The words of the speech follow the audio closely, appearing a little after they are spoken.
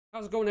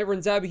How's it going,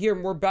 everyone? Zabby here,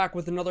 and we're back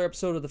with another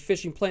episode of the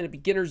Fishing Planet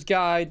Beginner's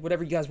Guide,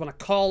 whatever you guys want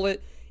to call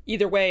it.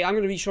 Either way, I'm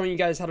going to be showing you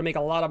guys how to make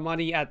a lot of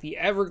money at the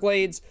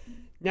Everglades.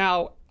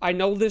 Now, I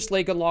know this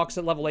lake unlocks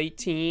at level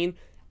 18,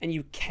 and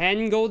you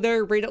can go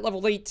there right at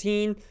level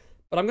 18,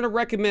 but I'm going to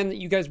recommend that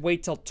you guys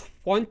wait till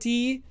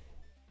 20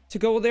 to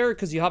go there,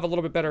 because you have a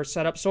little bit better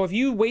setup. So if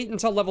you wait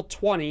until level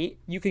 20,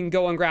 you can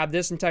go and grab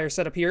this entire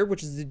setup here,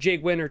 which is the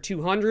Jig Winner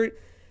 200,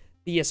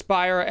 the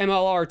Aspire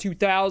MLR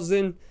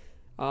 2000,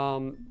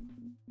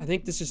 I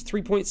think this is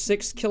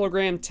 3.6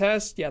 kilogram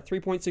test. Yeah,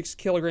 3.6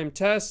 kilogram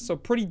test. So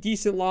pretty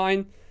decent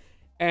line.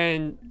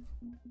 And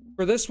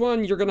for this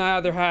one, you're going to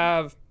either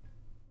have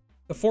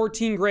the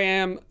 14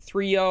 gram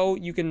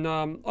 3.0. You can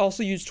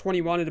also use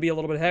 21. It'll be a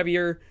little bit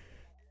heavier.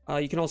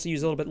 You can also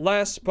use a little bit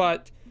less.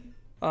 But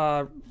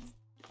I'd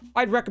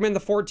recommend the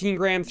 14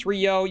 gram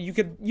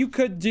 3.0. You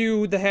could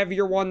do the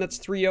heavier one that's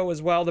 3.0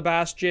 as well, the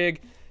bass jig.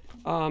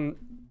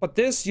 But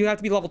this, you have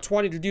to be level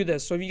 20 to do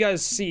this. So if you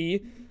guys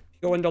see,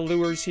 go into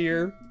lures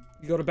here,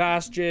 you go to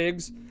bass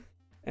jigs,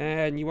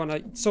 and you want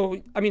to,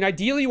 so I mean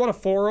ideally you want a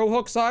 4.0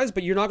 hook size,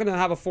 but you're not going to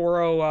have a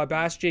 4.0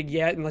 bass jig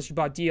yet unless you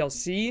bought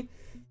DLC.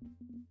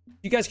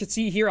 You guys can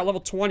see here at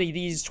level 20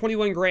 these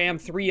 21 gram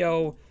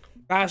 3.0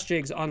 bass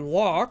jigs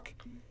unlock,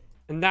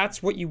 and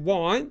that's what you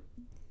want.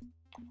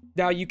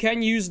 Now you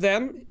can use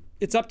them,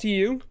 it's up to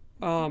you.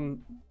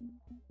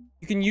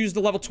 You can use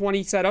the level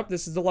 20 setup.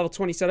 This is the level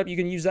 20 setup. You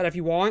can use that if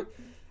you want,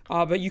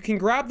 but you can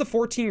grab the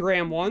 14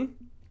 gram one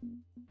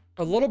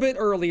a little bit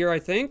earlier, I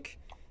think.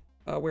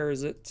 Where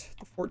is it?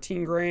 The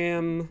 14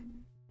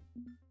 gram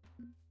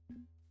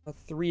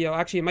 3.0.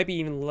 Actually, it might be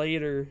even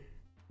later.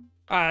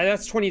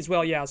 That's 20 as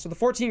well, yeah. So the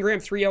 14 gram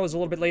 3.0 is a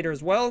little bit later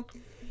as well.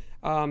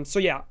 So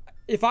yeah,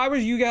 if I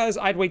was you guys,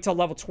 I'd wait till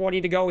level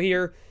 20 to go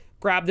here.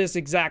 Grab this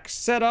exact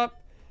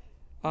setup.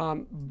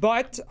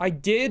 But I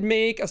did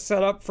make a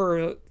setup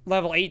for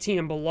level 18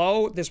 and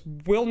below. This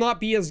will not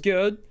be as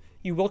good.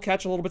 You will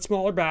catch a little bit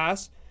smaller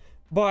bass.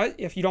 But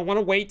if you don't want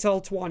to wait till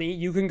 20,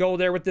 you can go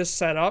there with this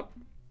setup.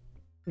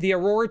 The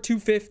Aurora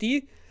 250,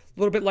 a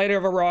little bit lighter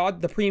of a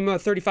rod. The Prima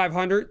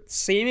 3500,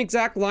 same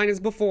exact line as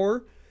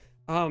before.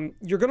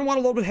 You're going to want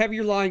a little bit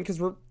heavier line because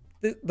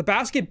the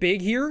bass get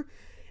big here.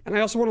 And I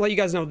also want to let you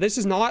guys know, this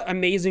is not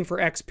amazing for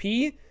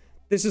XP.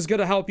 This is going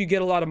to help you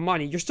get a lot of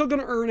money. You're still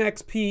going to earn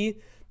XP,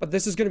 but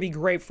this is going to be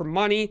great for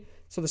money.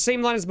 So the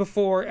same line as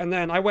before. And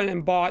then I went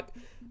and bought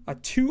a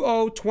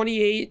 2.0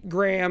 28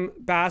 gram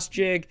bass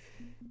jig.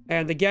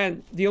 And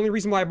again, the only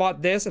reason why I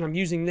bought this and I'm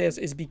using this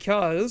is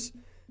because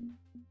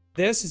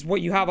this is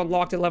what you have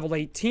unlocked at level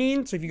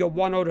 18. So if you go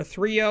 1.0 to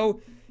 3.0,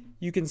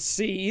 you can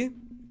see,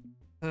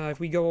 if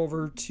we go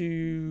over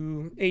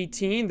to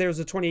 18, there's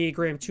a 28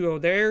 gram 2.0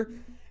 there,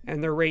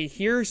 and they're right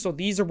here. So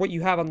these are what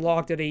you have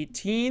unlocked at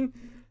 18.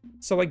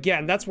 So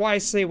again, that's why I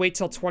say wait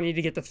till 20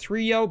 to get the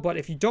 3.0. But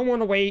if you don't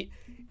want to wait,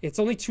 it's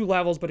only 2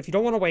 levels. But if you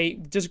don't want to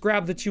wait, just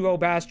grab the 2.0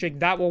 bass jig.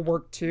 That will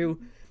work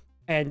too.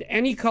 And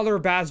any color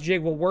of bass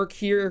jig will work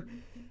here.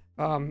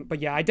 But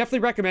yeah, I definitely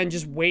recommend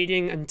just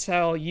waiting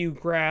until you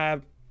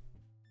grab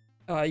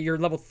your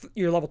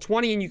level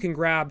 20, and you can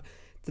grab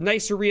the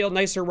nicer reel,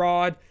 nicer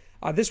rod.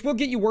 This will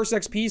get you worse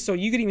XP, so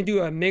you could even do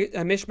a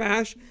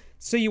mishmash.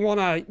 So you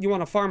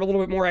wanna farm a little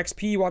bit more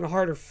XP, you want a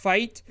harder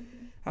fight.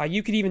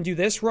 You could even do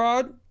this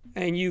rod,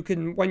 and you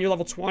can, when you're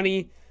level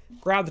 20,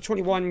 grab the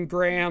 21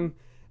 gram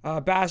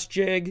bass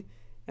jig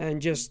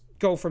and just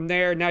go from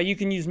there. Now you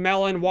can use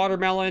melon,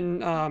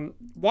 watermelon.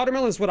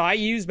 Watermelon is what I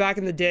used back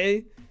in the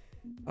day.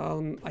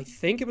 I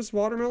think it was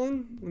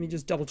watermelon. Let me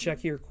just double check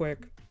here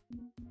quick.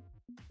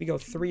 We go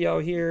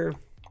 3.0 here.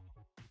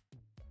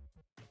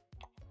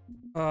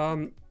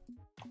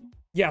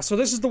 Yeah, so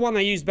this is the one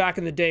I used back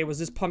in the day, was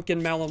this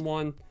pumpkin melon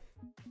one.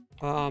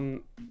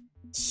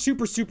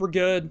 Super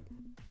good.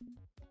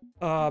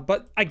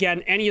 But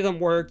again, any of them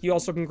work. You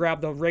also can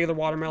grab the regular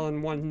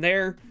watermelon one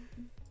there.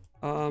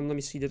 Let me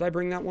see, did I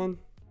bring that one?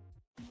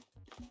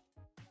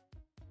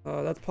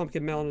 That's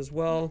pumpkin melon as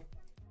well.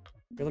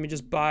 Here, let me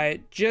just buy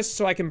it just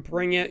so I can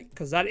bring it,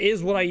 because that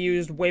is what I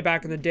used way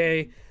back in the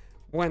day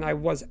when I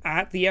was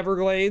at the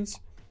Everglades.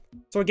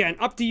 So again,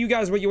 up to you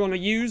guys what you want to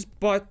use,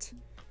 but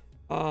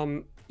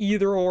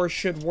either or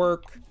should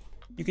work.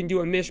 You can do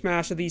a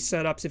mishmash of these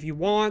setups if you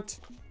want,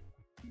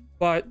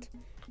 but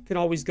you can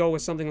always go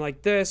with something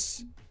like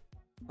this.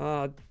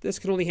 This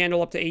can only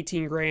handle up to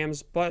 18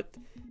 grams, but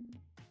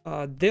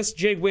this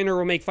Jig Winner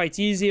will make fights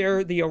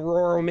easier. The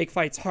Aurora will make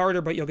fights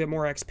harder, but you'll get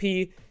more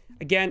XP.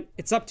 Again,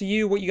 it's up to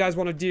you what you guys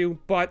want to do,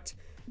 but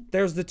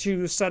there's the 2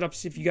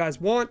 setups if you guys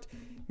want.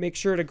 Make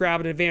sure to grab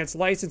an advanced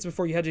license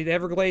before you head to the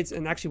Everglades.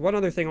 And actually, one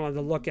other thing I wanted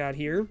to look at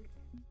here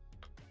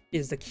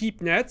is the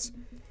keep nets.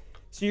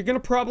 So you're going to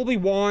probably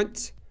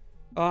want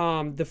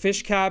the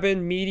fish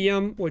cabin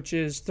medium, which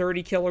is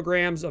 30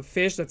 kilograms of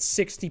fish. That's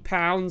 60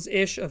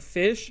 pounds-ish of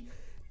fish.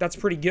 That's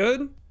pretty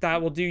good.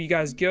 That will do you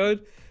guys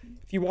good.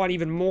 If you want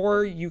even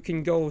more, you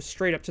can go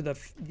straight up to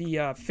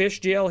the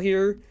fish jail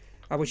here,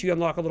 which you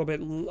unlock a little bit.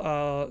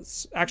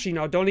 Actually,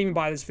 no, don't even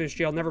buy this fish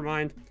jail. Never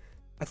mind.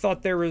 I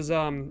thought there was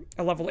a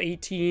level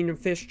 18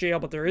 fish jail,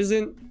 but there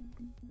isn't.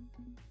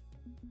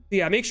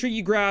 Yeah, make sure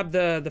you grab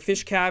the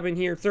fish cabin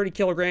here, 30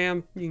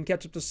 kilogram. You can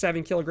catch up to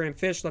 7 kilogram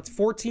fish. That's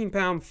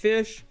 14-pound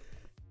fish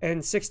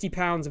and 60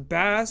 pounds of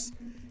bass.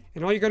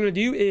 And all you're going to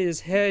do is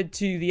head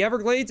to the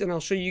Everglades, and I'll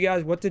show you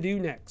guys what to do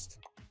next.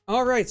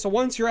 All right, so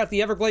once you're at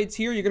the Everglades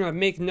here, you're going to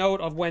make note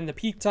of when the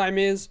peak time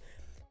is.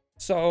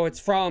 So it's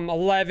from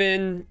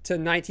 11 to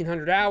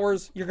 1900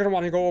 hours. You're going to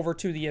want to go over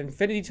to the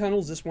infinity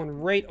tunnels, this one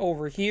right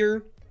over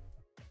here.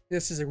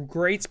 This is a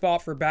great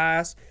spot for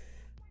bass.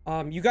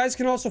 You guys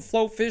can also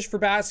float fish for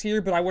bass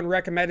here, but I wouldn't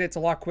recommend it. It's a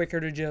lot quicker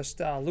to just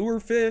lure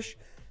fish.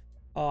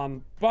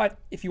 But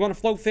if you want to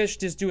float fish,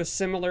 just do a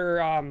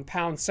similar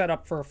pound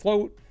setup for a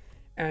float.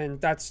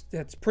 And that's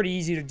pretty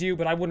easy to do,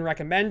 but I wouldn't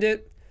recommend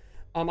it.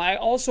 I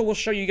also will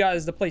show you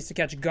guys the place to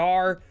catch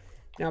gar.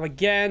 Now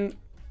again,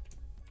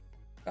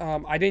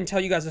 I didn't tell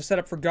you guys the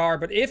setup for gar,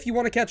 but if you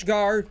want to catch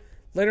gar,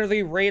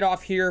 literally right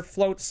off here,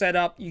 float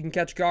setup, you can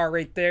catch gar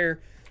right there.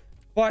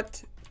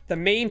 But the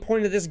main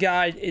point of this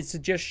guide is to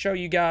just show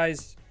you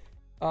guys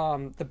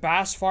the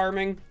bass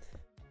farming.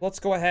 Let's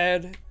go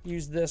ahead,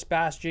 use this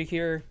bass jig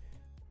here.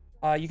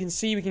 You can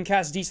see we can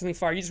cast decently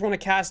far. You just want to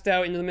cast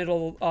out into the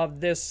middle of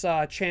this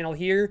channel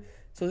here.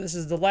 So this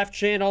is the left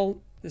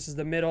channel, this is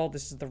the middle,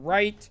 this is the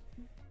right.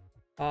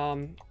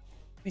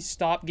 Please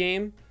stop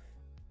game.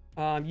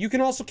 You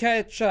can also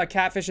catch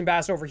catfish and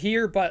bass over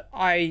here, but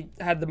I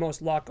had the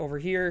most luck over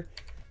here.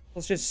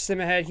 Let's just sim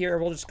ahead here.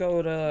 We'll just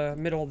go to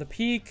middle of the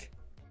peak.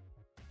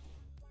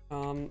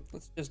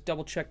 Let's just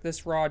double check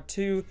this rod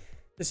too.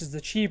 This is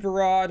the cheaper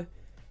rod,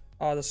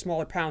 the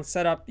smaller pound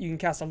setup. You can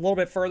cast a little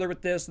bit further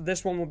with this.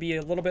 This one will be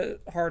a little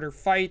bit harder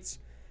fights,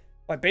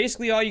 but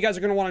basically all you guys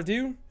are going to want to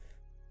do,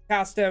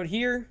 cast out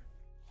here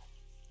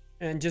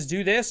and just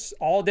do this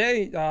all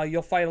day.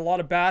 You'll fight a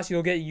lot of bass.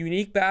 You'll get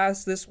unique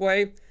bass this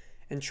way,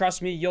 and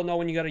trust me, you'll know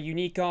when you got a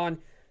unique on.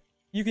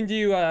 You can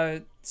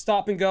do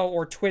stop and go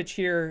or twitch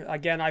here.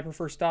 Again, I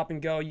prefer stop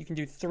and go. You can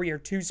do 3 or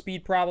 2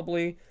 speed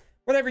probably.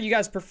 Whatever you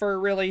guys prefer,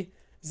 really.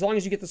 As long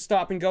as you get the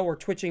stop and go or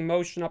twitching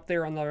motion up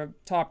there on the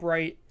top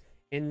right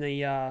in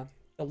the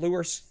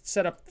lure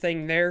setup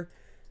thing there,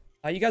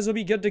 you guys will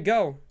be good to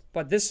go.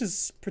 But this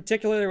is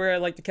particularly where I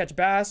like to catch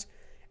bass.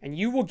 And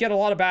you will get a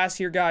lot of bass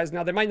here, guys.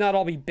 Now, they might not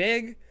all be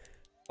big,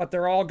 but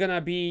they're all going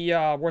to be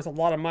worth a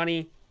lot of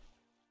money.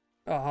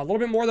 A little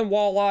bit more than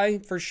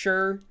walleye, for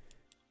sure.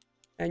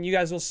 And you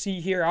guys will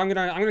see here. I'm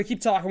gonna keep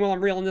talking while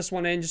I'm reeling this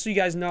one in, just so you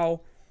guys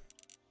know.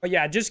 But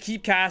yeah, just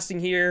keep casting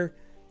here.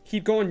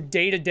 Keep going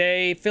day to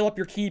day. Fill up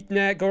your keep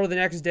net. Go to the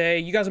next day.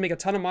 You guys will make a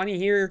ton of money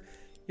here.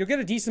 You'll get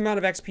a decent amount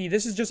of XP.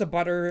 This is just a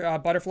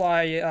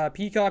butterfly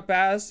peacock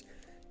bass.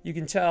 You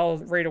can tell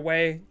right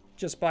away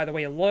just by the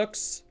way it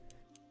looks.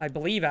 I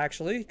believe,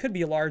 actually. It could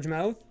be a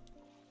largemouth.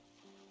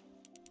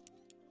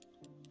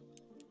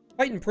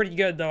 Fighting pretty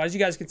good, though. As you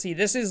guys can see,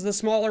 this is the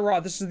smaller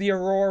rod. This is the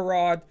Aurora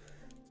rod.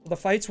 The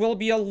fights will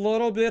be a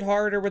little bit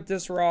harder with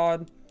this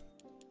rod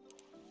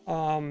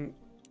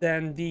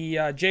than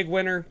the Jig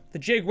Winner. The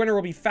Jig Winner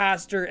will be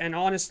faster, and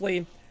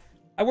honestly,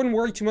 I wouldn't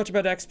worry too much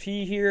about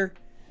XP here.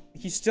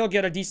 You still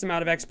get a decent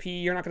amount of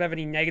XP. You're not going to have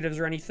any negatives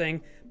or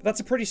anything. But that's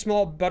a pretty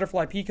small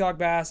butterfly peacock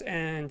bass,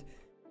 and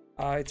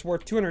it's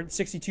worth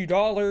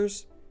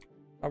 $262.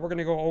 We're going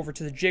to go over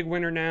to the Jig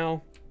Winner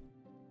now,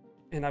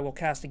 and I will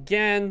cast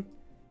again.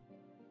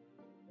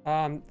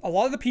 A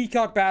lot of the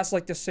peacock bass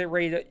like to sit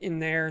right in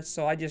there,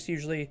 so I just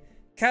usually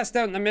cast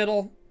out in the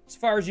middle as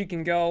far as you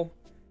can go.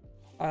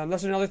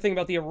 That's another thing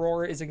about the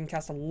Aurora, is it can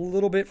cast a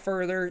little bit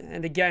further.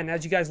 And again,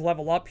 as you guys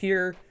level up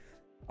here,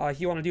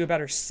 you want to do a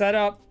better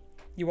setup.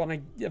 You want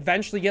to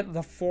eventually get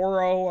the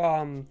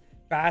 4.0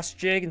 bass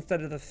jig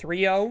instead of the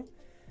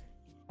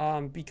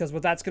 3.0. Because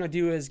what that's going to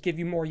do is give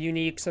you more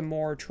uniques and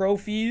more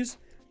trophies.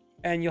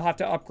 And you'll have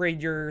to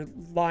upgrade your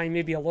line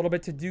maybe a little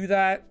bit to do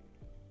that.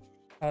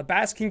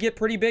 Bass can get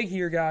pretty big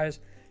here, guys.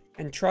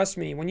 And trust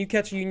me, when you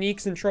catch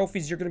uniques and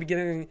trophies, you're going to be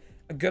getting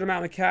a good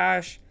amount of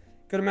cash,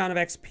 good amount of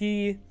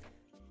XP.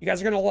 You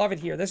guys are going to love it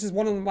here. This is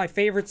one of my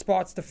favorite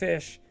spots to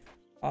fish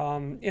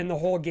in the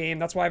whole game.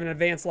 That's why I have an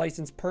advanced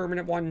license,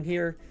 permanent one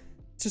here.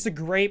 It's just a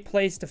great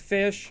place to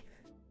fish.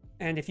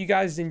 And if you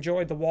guys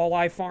enjoyed the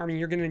walleye farming,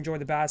 you're going to enjoy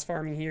the bass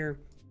farming here.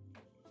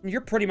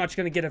 You're pretty much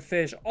going to get a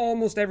fish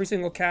almost every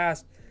single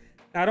cast.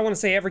 Now, I don't want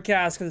to say every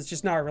cast because it's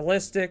just not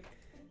realistic.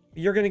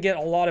 But you're going to get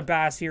a lot of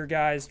bass here,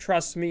 guys.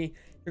 Trust me.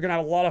 You're going to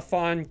have a lot of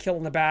fun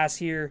killing the bass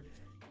here.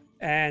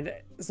 And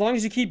as long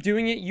as you keep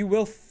doing it, you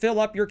will fill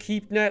up your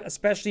keep net,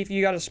 especially if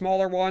you got a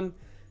smaller one.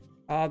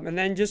 And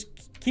then just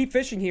keep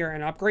fishing here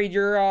and upgrade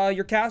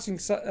your casting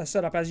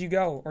setup as you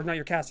go. Or not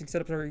your casting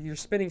setup, or your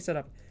spinning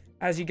setup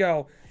as you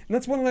go. And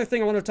that's one other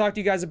thing I want to talk to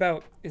you guys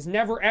about, is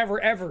never,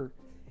 ever, ever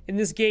in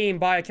this game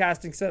buy a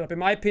casting setup. In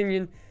my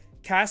opinion,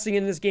 casting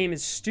in this game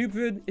is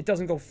stupid. It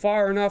doesn't go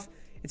far enough.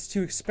 It's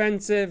too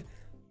expensive.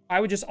 I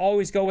would just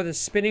always go with a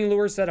spinning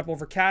lure setup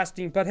over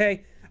casting. But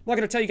hey, I'm not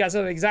going to tell you guys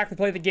how to exactly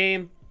play the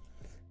game.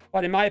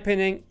 But in my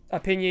opinion,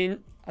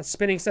 a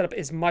spinning setup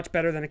is much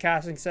better than a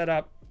casting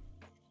setup.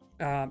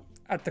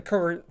 At the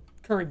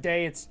current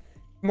day, it's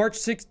March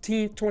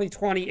 16th,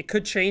 2020. It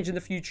could change in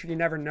the future. You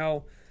never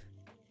know.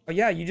 But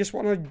yeah, you just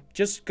want to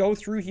just go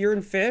through here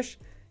and fish.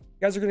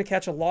 You guys are going to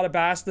catch a lot of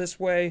bass this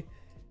way.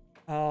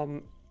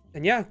 And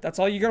yeah, that's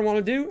all you're going to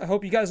want to do. I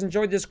hope you guys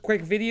enjoyed this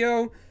quick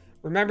video.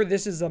 Remember,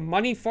 this is a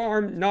money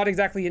farm, not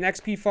exactly an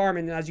XP farm.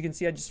 And as you can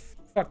see, I just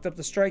fucked up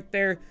the strike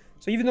there.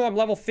 So even though I'm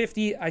level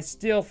 50, I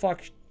still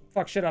fuck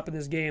shit up in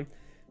this game.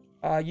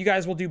 You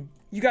guys will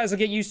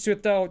get used to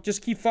it though.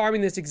 Just keep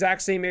farming this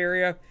exact same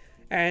area.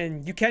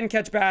 And you can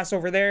catch bass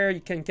over there.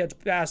 You can catch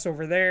bass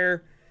over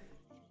there.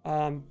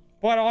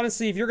 But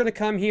honestly, if you're going to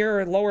come here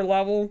at lower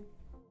level,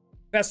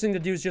 best thing to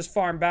do is just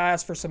farm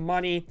bass for some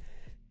money.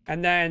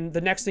 And then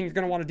the next thing you're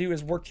going to want to do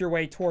is work your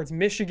way towards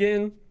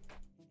Michigan.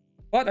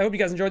 But I hope you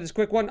guys enjoyed this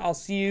quick one. I'll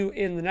see you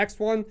in the next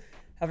one.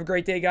 Have a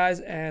great day, guys,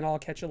 and I'll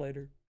catch you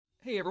later.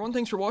 Hey everyone,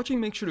 thanks for watching.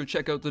 Make sure to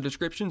check out the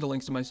description to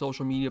links to my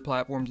social media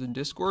platforms and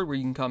Discord where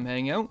you can come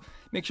hang out.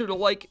 Make sure to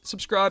like,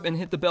 subscribe, and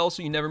hit the bell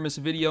so you never miss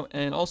a video.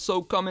 And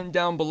also comment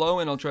down below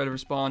and I'll try to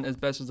respond as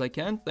best as I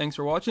can. Thanks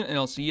for watching and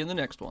I'll see you in the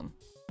next one.